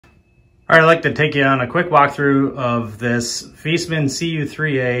All right, I'd like to take you on a quick walkthrough of this Viessmann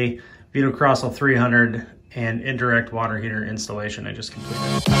CU3A Vitocrossal 300 and indirect water heater installation I just completed.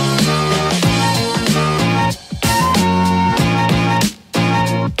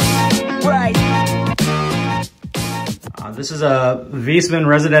 This is a Viessmann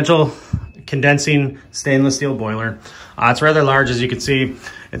residential condensing stainless steel boiler. It's rather large, as you can see.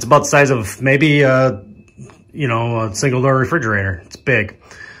 It's about the size of maybe a single door refrigerator. It's big.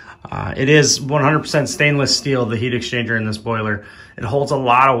 It is 100% stainless steel, the heat exchanger in this boiler. It holds a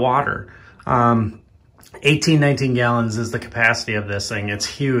lot of water. 19 gallons is the capacity of this thing. It's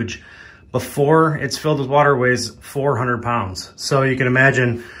huge. Before it's filled with water, weighs 400 pounds. So you can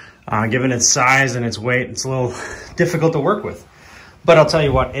imagine, given its size and its weight, it's a little difficult to work with. But I'll tell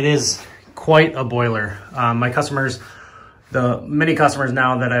you what, it is quite a boiler. My customers, the many customers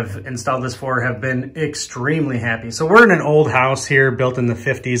now that I've installed this for, have been extremely happy. So we're in an old house here built in the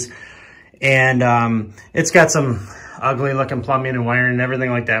 50s, and it's got some ugly looking plumbing and wiring and everything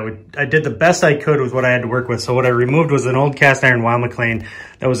like that. I did the best I could with what I had to work with. So what I removed was an old cast iron Weil McLean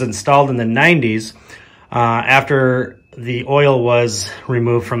that was installed in the 90s after the oil was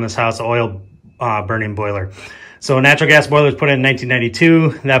removed from this house, oil burning boiler. So a natural gas boiler was put in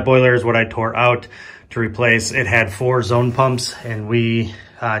 1992. That boiler is what I tore out to replace. It had 4 zone pumps, and we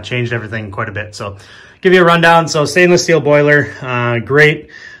changed everything quite a bit. So give you a rundown. So stainless steel boiler, great,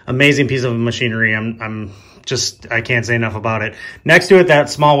 amazing piece of machinery. I can't say enough about it. Next to it, that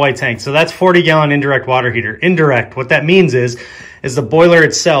small white tank. So that's 40-gallon indirect water heater. Indirect, what that means is the boiler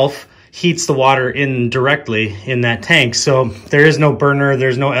itself heats the water in directly in that tank. So there is no burner,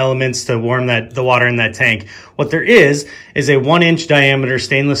 there's no elements to warm the water in that tank. What there is a 1-inch diameter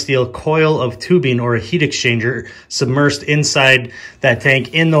stainless steel coil of tubing or a heat exchanger submersed inside that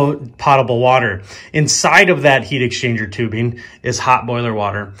tank in the potable water. Inside of that heat exchanger tubing is hot boiler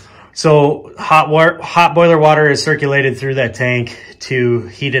water. So hot boiler water is circulated through that tank to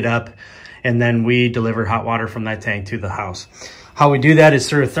heat it up, and then we deliver hot water from that tank to the house. How we do that is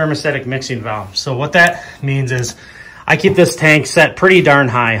through a thermostatic mixing valve. So what that means is I keep this tank set pretty darn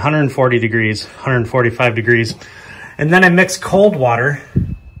high, 140 degrees, 145 degrees. And then I mix cold water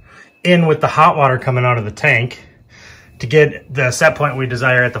in with the hot water coming out of the tank to get the set point we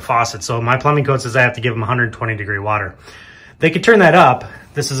desire at the faucet. So my plumbing code says I have to give them 120 degree water. They could turn that up.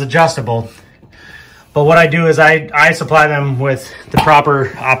 This is adjustable. But what I do is I supply them with the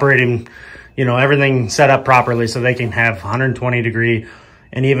proper operating, everything set up properly so they can have 120 degree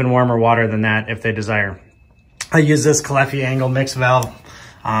and even warmer water than that if they desire. I use this Caleffi angle mix valve.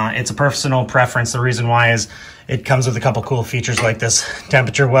 It's a personal preference. The reason why is it comes with a couple cool features like this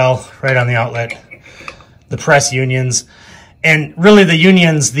temperature well right on the outlet, the press unions, and really the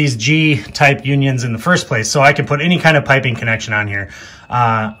unions, these G-type unions in the first place. So I can put any kind of piping connection on here.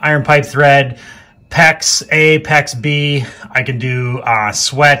 Iron pipe thread, PEX A, PEX B. I can do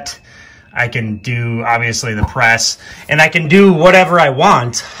sweat. I can do, obviously, the press, and I can do whatever I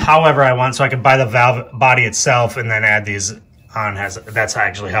want, however I want. So I can buy the valve body itself and then add these on. That's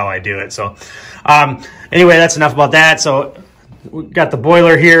actually how I do it. So anyway, that's enough about that. So we've got the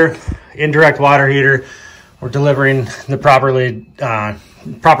boiler here, indirect water heater. We're delivering the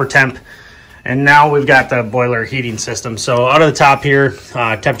proper temp. And now we've got the boiler heating system. So out of the top here,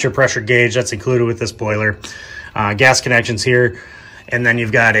 temperature pressure gauge, that's included with this boiler. Gas connections here. And then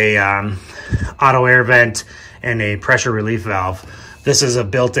you've got a auto air vent and a pressure relief valve. This is a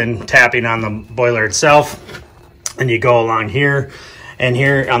built-in tapping on the boiler itself. And you go along here. And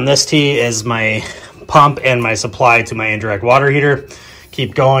here on this T is my pump and my supply to my indirect water heater.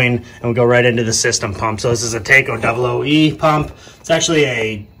 Keep going, and we'll go right into the system pump. So this is a Taco 00E pump. It's actually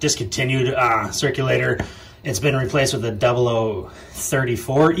a discontinued circulator. It's been replaced with a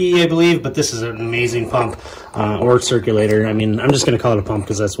 0034E, I believe, but this is an amazing pump or circulator. I mean, I'm just going to call it a pump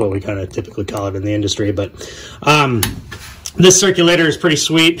because that's what we kind of typically call it in the industry. But this circulator is pretty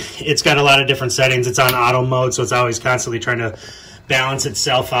sweet. It's got a lot of different settings. It's on auto mode, so it's always constantly trying to balance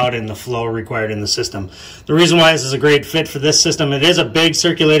itself out in the flow required in the system. The reason why this is a great fit for this system, it is a big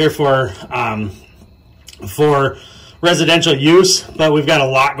circulator for residential use, but we've got a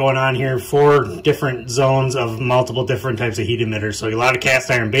lot going on here, 4 different zones of multiple different types of heat emitters. So a lot of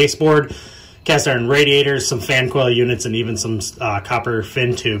cast iron baseboard, cast iron radiators, some fan coil units, and even some copper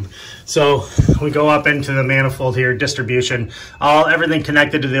fin tube. So we go up into the manifold here, distribution, everything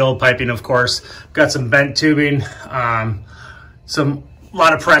connected to the old piping, of course. Got some bent tubing, a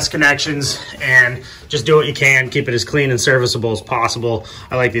lot of press connections, and just do what you can, keep it as clean and serviceable as possible.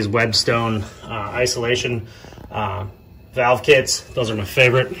 I like these Webstone isolation valve kits. Those are my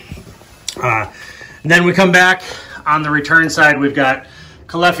favorite. Then we come back on the return side. We've got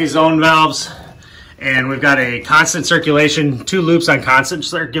Caleffi zone valves, and we've got a constant circulation, 2 loops on constant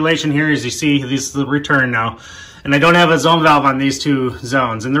circulation here. As you see, this is the return now. And I don't have a zone valve on these 2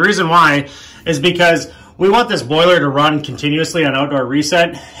 zones. And the reason why is because we want this boiler to run continuously on outdoor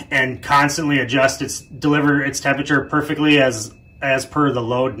reset and constantly deliver its temperature perfectly as per the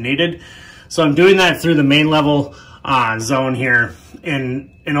load needed. So I'm doing that through the main level zone here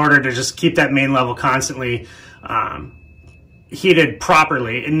in order to just keep that main level constantly heated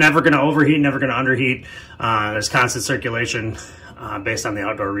properly and never going to overheat, never going to underheat. There's constant circulation based on the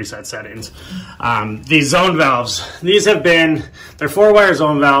outdoor reset settings. These zone valves, they're 4-wire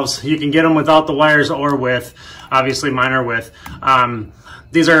zone valves. You can get them without the wires or with, obviously mine are with.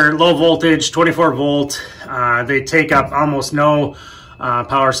 These are low voltage, 24 volt. They take up almost no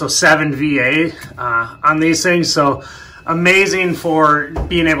power, so 7 VA on these things. So amazing for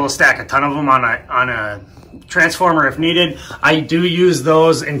being able to stack a ton of them on a transformer if needed. I do use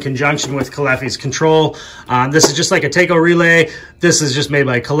those in conjunction with Caleffi's control. This is just like a Takeo relay. This is just made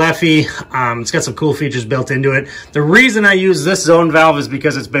by Caleffi. It's got some cool features built into it. The reason I use this zone valve is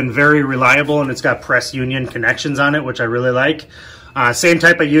because it's been very reliable and it's got press union connections on it, which I really like. Same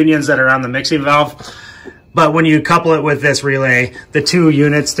type of unions that are on the mixing valve. But when you couple it with this relay, the 2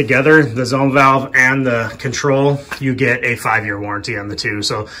 units together, the zone valve and the control, you get a 5-year warranty on the 2.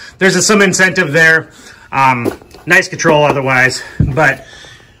 So there's some incentive there. Nice control otherwise. But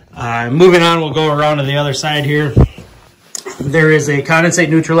moving on, we'll go around to the other side here. There is a condensate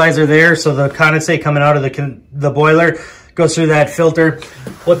neutralizer there. So the condensate coming out of the boiler goes through that filter.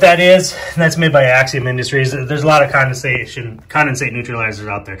 What that is, that's made by Axiom Industries. There's a lot of condensate neutralizers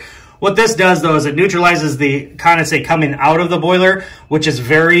out there. What this does though is it neutralizes the condensate coming out of the boiler, which is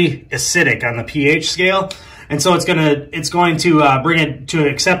very acidic on the pH scale. And so it's going to bring it to an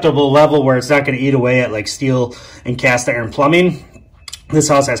acceptable level where it's not going to eat away at like steel and cast iron plumbing. This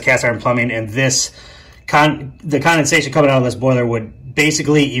house has cast iron plumbing, and the condensation coming out of this boiler would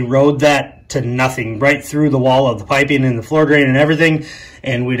basically erode that to nothing right through the wall of the piping and the floor drain and everything,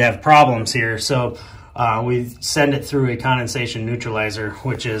 and we'd have problems here. So we send it through a condensation neutralizer,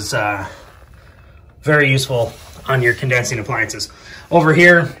 which is very useful on your condensing appliances. Over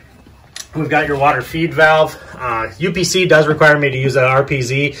here, we've got your water feed valve. UPC does require me to use an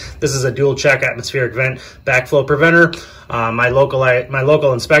RPZ. This is a dual check atmospheric vent backflow preventer. My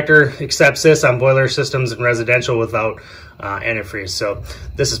local inspector accepts this on boiler systems and residential without antifreeze. So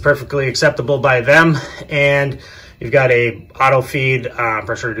this is perfectly acceptable by them. And you've got a auto feed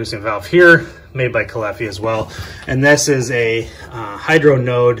pressure reducing valve here, made by Caleffi as well. And this is a Hydro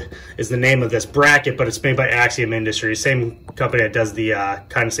Node is the name of this bracket, but it's made by Axiom Industries, same company that does the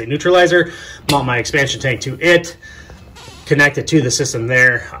condensate neutralizer. Mount my expansion tank to it, connect it to the system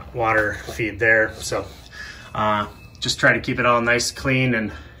there, water feed there. So just try to keep it all nice, clean,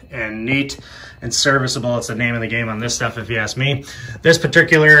 and neat and serviceable. It's the name of the game on this stuff, if you ask me. This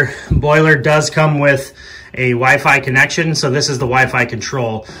particular boiler does come with a Wi-Fi connection, so this is the Wi-Fi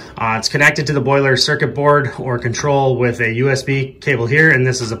control. It's connected to the boiler circuit board or control with a USB cable here, and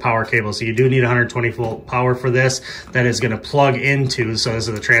this is a power cable, so you do need 120 volt power for this. That is going to plug into, so this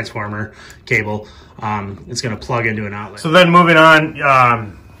is the transformer cable. It's going to plug into an outlet. So then moving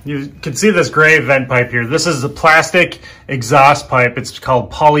on, you can see this gray vent pipe here. This is a plastic exhaust pipe. It's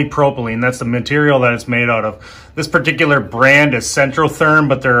called polypropylene. That's the material that it's made out of. This particular brand is Centrotherm,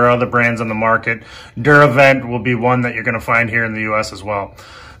 but there are other brands on the market. Duravent will be one that you're going to find here in the US as well.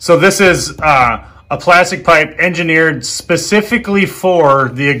 So this is a plastic pipe engineered specifically for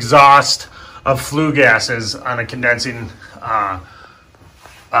the exhaust of flue gases on a condensing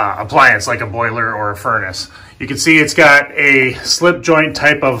appliance like a boiler or a furnace. You can see it's got a slip joint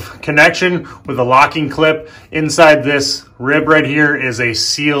type of connection with a locking clip. Inside this rib right here is a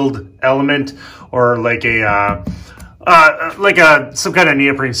sealed element, or like some kind of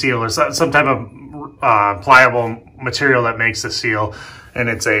neoprene seal or some type of pliable material that makes the seal. And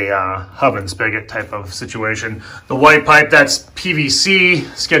it's a hub and spigot type of situation. The white pipe, that's PVC,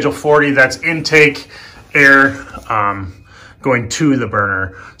 Schedule 40, that's intake air going to the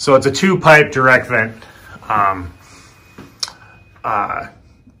burner. So it's a 2-pipe direct vent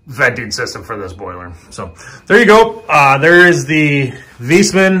venting system for this boiler. So there you go. There is the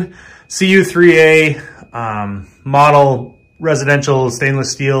Viessmann CU3A model residential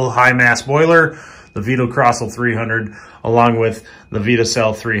stainless steel high mass boiler, the Vito Crossel 300, along with the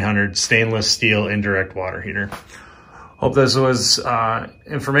VitaCell 300 stainless steel indirect water heater. Hope this was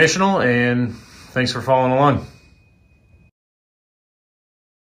informational, and thanks for following along.